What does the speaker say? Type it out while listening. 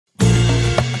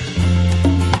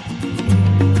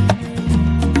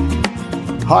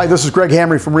Hi, this is Greg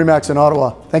Hamre from RE/MAX in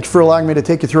Ottawa. Thank you for allowing me to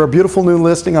take you through our beautiful new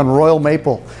listing on Royal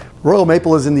Maple. Royal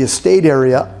Maple is in the estate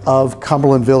area of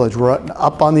Cumberland Village. We're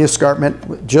up on the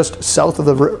escarpment, just south of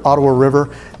the Ottawa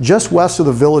River, just west of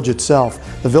the village itself.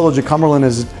 The village of Cumberland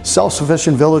is a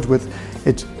self-sufficient village with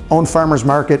its own farmer's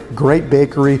market, great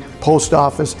bakery, post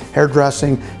office,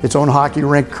 hairdressing, its own hockey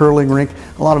rink, curling rink.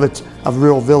 A lot of it's a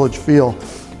real village feel.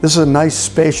 This is a nice,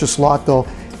 spacious lot though,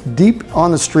 deep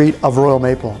on the street of Royal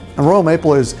Maple. And Royal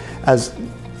Maple is as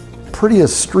pretty a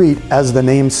street as the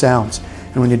name sounds.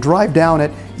 And when you drive down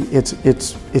it,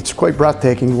 it's quite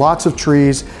breathtaking. Lots of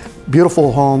trees,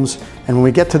 beautiful homes, and when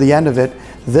we get to the end of it,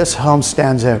 this home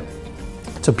stands out.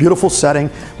 It's a beautiful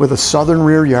setting with a southern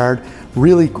rear yard,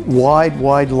 really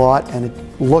wide lot, and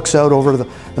it looks out over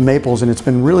the maples, and it's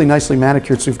been really nicely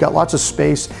manicured, so you've got lots of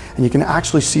space, and you can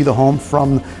actually see the home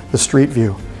from the street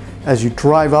view. As you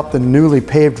drive up the newly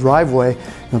paved driveway,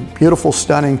 a beautiful,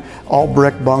 stunning, all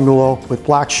brick bungalow with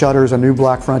black shutters, a new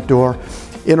black front door,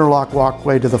 interlock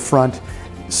walkway to the front,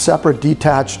 separate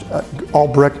detached all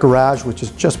brick garage, which has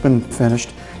just been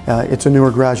finished. It's a newer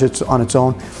garage, it's on its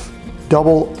own.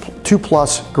 Double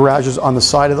 2+ garages on the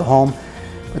side of the home.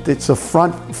 But it's the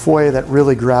front foyer that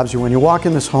really grabs you. When you walk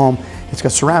in this home, it's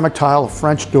got ceramic tile, a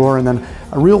French door, and then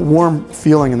a real warm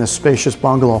feeling in this spacious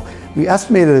bungalow. We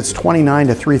estimated it's 29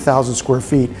 to 3,000 square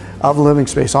feet of living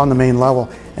space on the main level,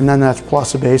 and then that's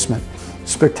plus a basement.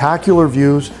 Spectacular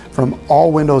views from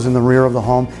all windows in the rear of the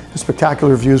home, and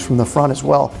spectacular views from the front as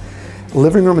well.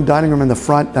 Living room and dining room in the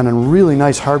front done in really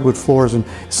nice hardwood floors and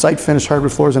site finished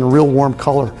hardwood floors in a real warm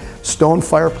color. Stone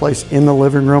fireplace in the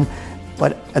living room,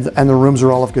 and the rooms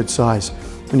are all of good size.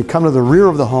 When you come to the rear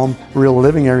of the home, real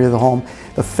living area of the home,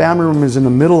 the family room is in the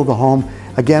middle of the home,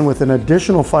 again with an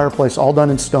additional fireplace all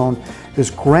done in stone. This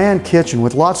grand kitchen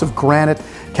with lots of granite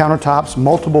countertops,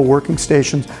 multiple working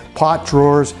stations, pot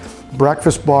drawers,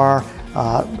 breakfast bar,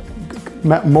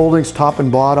 moldings top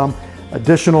and bottom,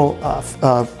 additional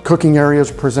cooking areas,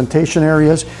 presentation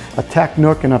areas, a tech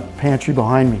nook, and a pantry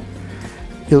behind me.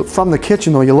 From the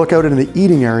kitchen though, you look out into the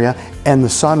eating area and the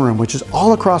sunroom, which is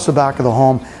all across the back of the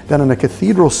home, done in a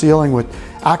cathedral ceiling with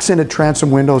accented transom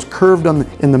windows curved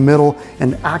in the middle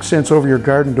and accents over your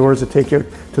garden doors that take you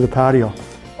to the patio.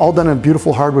 All done in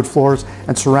beautiful hardwood floors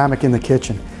and ceramic in the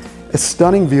kitchen. A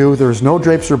stunning view, there's no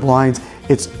drapes or blinds.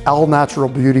 It's all natural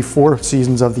beauty 4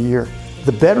 seasons of the year.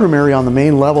 The bedroom area on the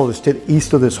main level is to the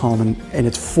east of this home, and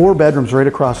it's 4 bedrooms right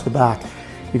across the back.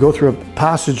 You go through a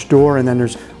passage door, and then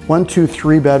there's 1, 2,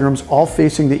 3 bedrooms, all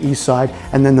facing the east side,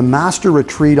 and then the master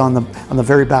retreat on the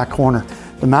very back corner.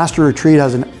 The master retreat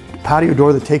has a patio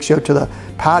door that takes you out to the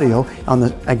patio,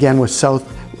 again with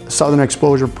southern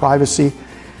exposure, privacy.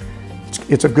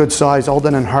 It's a good size, all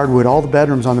done in hardwood. All the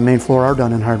bedrooms on the main floor are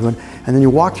done in hardwood. And then you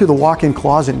walk through the walk-in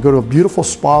closet and go to a beautiful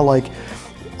spa-like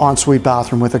ensuite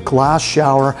bathroom with a glass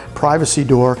shower, privacy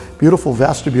door, beautiful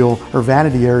vestibule or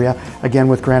vanity area, again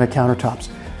with granite countertops.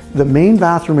 The main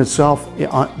bathroom itself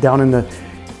down in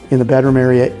the bedroom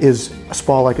area is a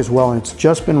spa-like as well, and it's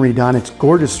just been redone. It's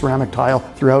gorgeous ceramic tile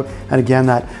throughout, and again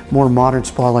that more modern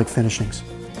spa-like finishings.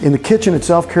 In the kitchen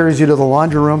itself carries you to the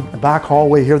laundry room, a back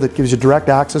hallway here that gives you direct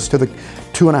access to the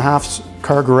 2.5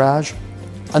 car garage,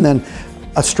 and then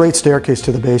a straight staircase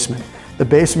to the basement. The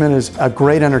basement is a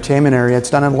great entertainment area. It's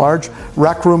done in a large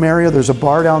rec room area. There's a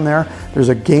bar down there. There's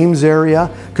a games area.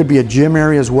 Could be a gym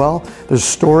area as well. There's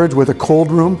storage with a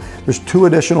cold room. There's 2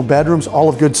 additional bedrooms, all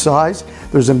of good size.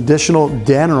 There's an additional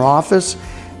den or office.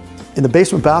 In the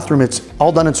basement bathroom, it's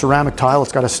all done in ceramic tile.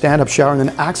 It's got a stand-up shower and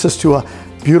then access to a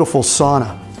beautiful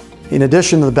sauna. In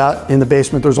addition to in the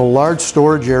basement, there's a large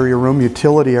storage area room,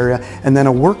 utility area, and then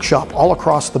a workshop all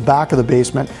across the back of the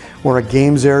basement, or a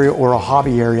games area or a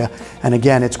hobby area. And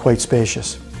again, it's quite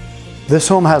spacious. This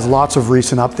home has lots of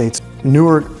recent updates.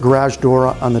 Newer garage door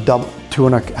on the double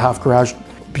 2.5 garage,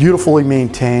 beautifully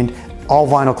maintained, all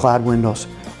vinyl clad windows.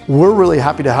 We're really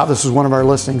happy to have this as one of our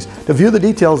listings. To view the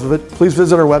details of it, please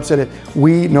visit our website at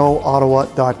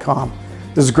weknowottawa.com.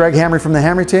 This is Greg Hamre from the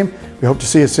Hamre team. We hope to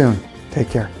see you soon. Take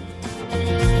care.